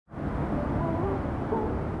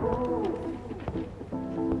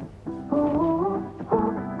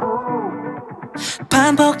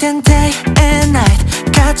반복된 day and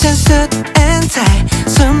night 같은 suit and tie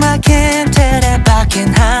숨막힌 틀에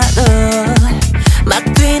박힌 하루 막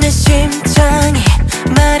뛰는 심장이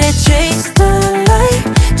말해 chase the light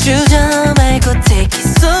주저 말고 take it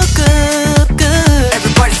so good good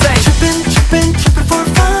Everybody say Trippin', trippin', trippin' for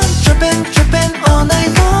fun Trippin', trippin' all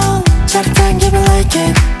night long 짜릿한 기분 like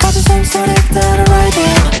it 가진 생소리 따라 ride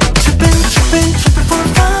it Trippin', trippin', trippin' for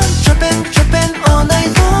fun Trippin', trippin' all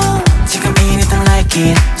night long 지금 이 rhythm like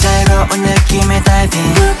it 자유로운 느낌에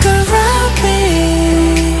diving Look around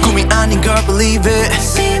me 꿈이 아닌 걸 believe it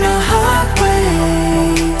See my heart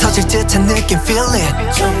rate 터질 듯한 느낌 feel it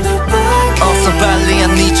좀 더 빨리 어서 빨리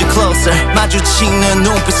I need you closer 마주치는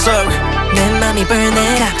눈빛 속 내 맘이 burn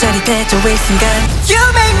it up 짜릿해져 이 순간 You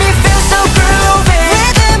make me feel so groovy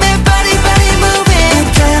Rhythm body body moving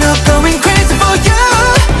I cannot going crazy for you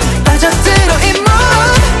빠져들어 이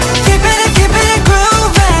move Keep it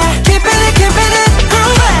groovy Keep it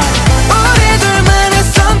groovy 우리 둘만의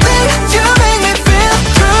something You make me feel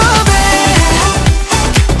groovy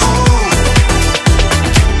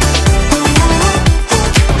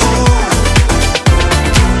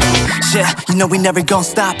Yeah, you know we never gon'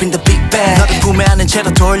 stop in the big bang 너를 품에 안은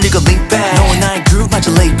채로 돌리고 lean back 너와 나의 groove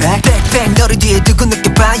마저 lay back Back back 너를 뒤에 두고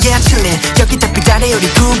느껴봐 yeah chillin' 여기 답이 다네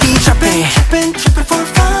우리 groovy trapping Trippin', trippin' for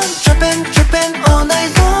fun Trippin', trippin' all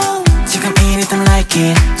night long 지금 이 rhythm like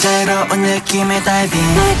it 자유로운 느낌에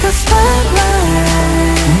diving Like a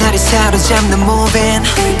spotlight 나를 사로잡는 moving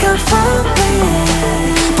Think I'm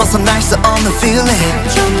falling 벗어날 수 없는 feeling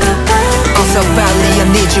좀 더 빨리 어서 빨리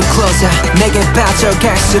I need you closer 내게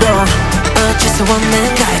빠져갈수록 어쩔 수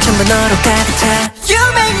없는 걸 전부 너로 가득 차 You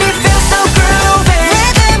make me feel